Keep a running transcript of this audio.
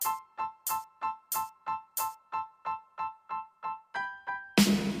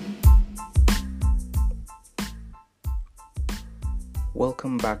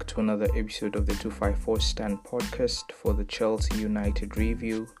Welcome back to another episode of the 254 Stand podcast for the Chelsea United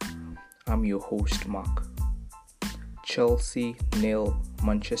review. I'm your host, Mark. Chelsea 0,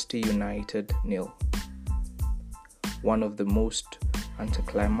 Manchester United 0. One of the most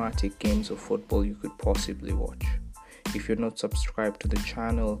anticlimactic games of football you could possibly watch. If you're not subscribed to the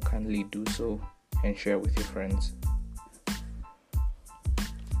channel, kindly do so and share with your friends.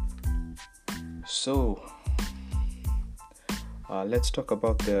 Let's talk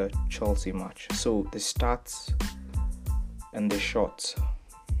about the Chelsea match. So the stats and the shots.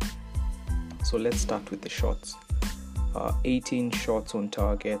 So let's start with the shots. 18 shots on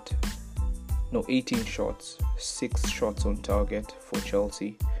target. 18 shots. 6 shots on target for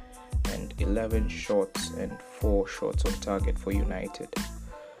Chelsea. And 11 shots and 4 shots on target for United.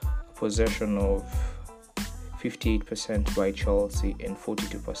 A possession of 58% by Chelsea and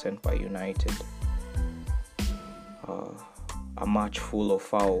 42% by United. A match full of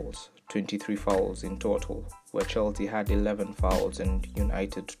fouls, 23 fouls in total, where Chelsea had 11 fouls and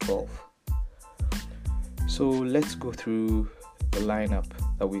United 12. So let's go through the lineup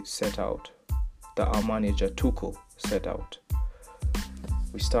that we set out, that our manager Tuchel set out.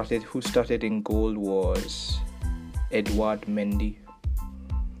 Who started in goal was Edouard Mendy.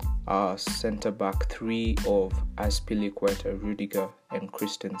 Our centre back three of Azpilicueta, Rudiger and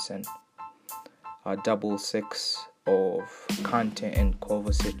Christensen. Our double six of Kante and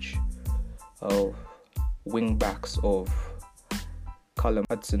Kovacic, of wing backs of Callum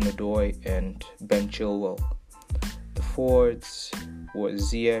Hudson-Odoi and Ben Chilwell. The forwards were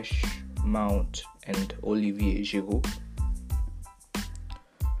Ziyech, Mount and Olivier Giroud.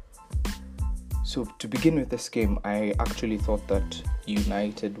 So to begin with this game, I actually thought that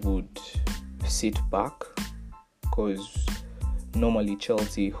United would sit back because normally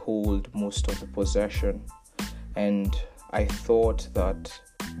Chelsea hold most of the possession. And I thought that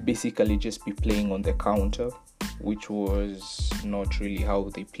basically just be playing on the counter, which was not really how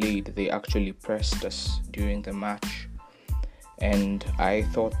they played. They actually pressed us during the match. And I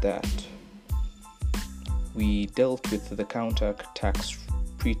thought that we dealt with the counter attacks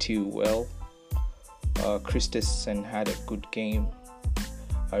pretty well. Christensen had a good game.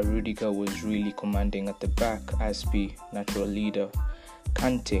 Rudiger was really commanding at the back as the natural leader.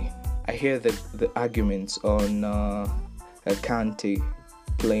 Kante, I hear the arguments on Kante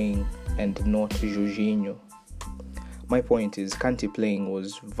playing and not Jorginho. My point is Kante playing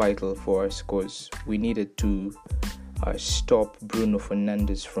was vital for us because we needed to stop Bruno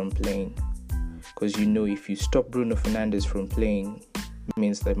Fernandes from playing. Because if you stop Bruno Fernandes from playing, it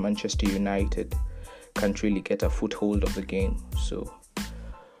means that Manchester United can't really get a foothold of the game. So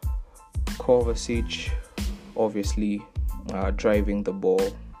Kovacic obviously driving the ball,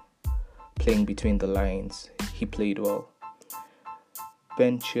 playing between the lines, he played well.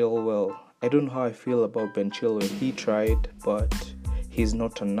 Ben Chilwell, I don't know how I feel about Ben Chilwell. He tried, but he's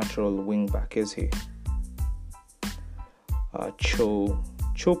not a natural wing back, is he? Cho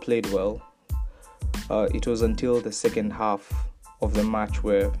played well. It was until the second half of the match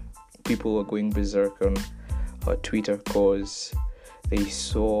where people were going berserk on Twitter because they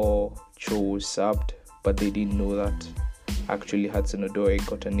saw Cho was subbed, but they didn't know that actually Hudson-Odoi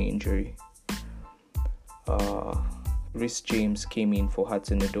got an injury. Reece James came in for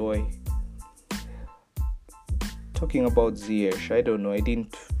Hudson-Odoi. Talking about Ziyech, I don't know.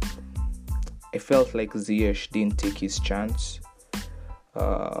 I felt like Ziyech didn't take his chance.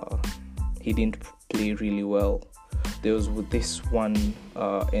 He didn't play really well. There was this one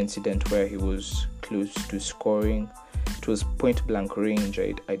incident where he was close to scoring. It was point blank range.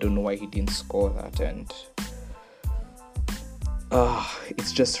 I don't know why he didn't score that, and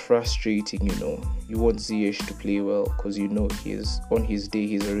it's just frustrating, You want Ziyech to play well because he's on his day,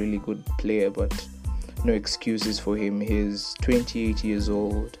 he's a really good player, but no excuses for him. He's 28 years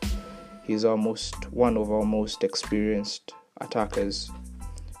old. He's one of our most experienced attackers,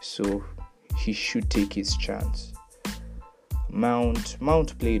 so he should take his chance.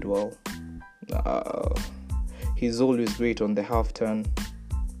 Mount played well. He's always great on the half turn,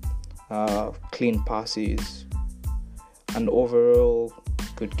 clean passes, and overall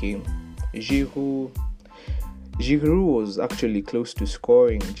good game. Giroud was actually close to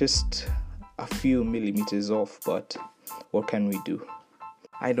scoring, just a few millimeters off, but what can we do?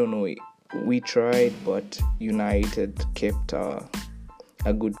 I don't know. We tried, but United kept a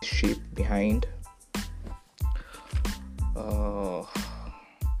good shape behind.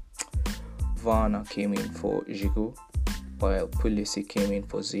 Werner came in for Giroud, while Pulisic came in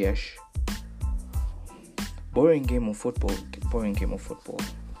for Ziyech. Boring game of football.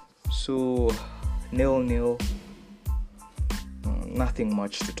 So 0-0. nothing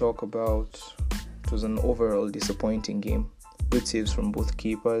much to talk about. It was an overall disappointing game. Good saves from both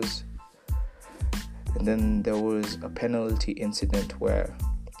keepers. And then there was a penalty incident where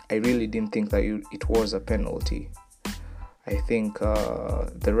I really didn't think that it was a penalty. I think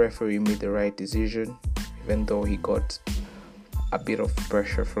the referee made the right decision, even though he got a bit of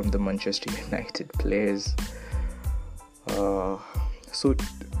pressure from the Manchester United players. So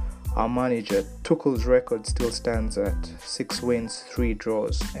our manager, Tuchel's record still stands at 6 wins, 3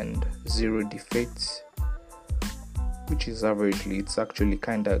 draws and 0 defeats, which is averagely, it's actually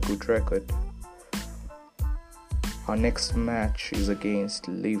kind of a good record. Our next match is against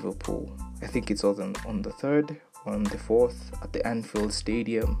Liverpool. I think it's on the 3rd, on the 4th at the Anfield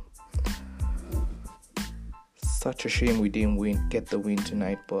Stadium. Such a shame we didn't get the win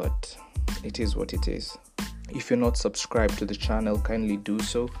tonight, but it is what it is. If you're not subscribed to the channel, kindly do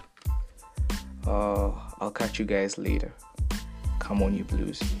so. I'll catch you guys later. Come on, you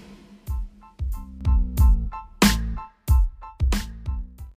Blues.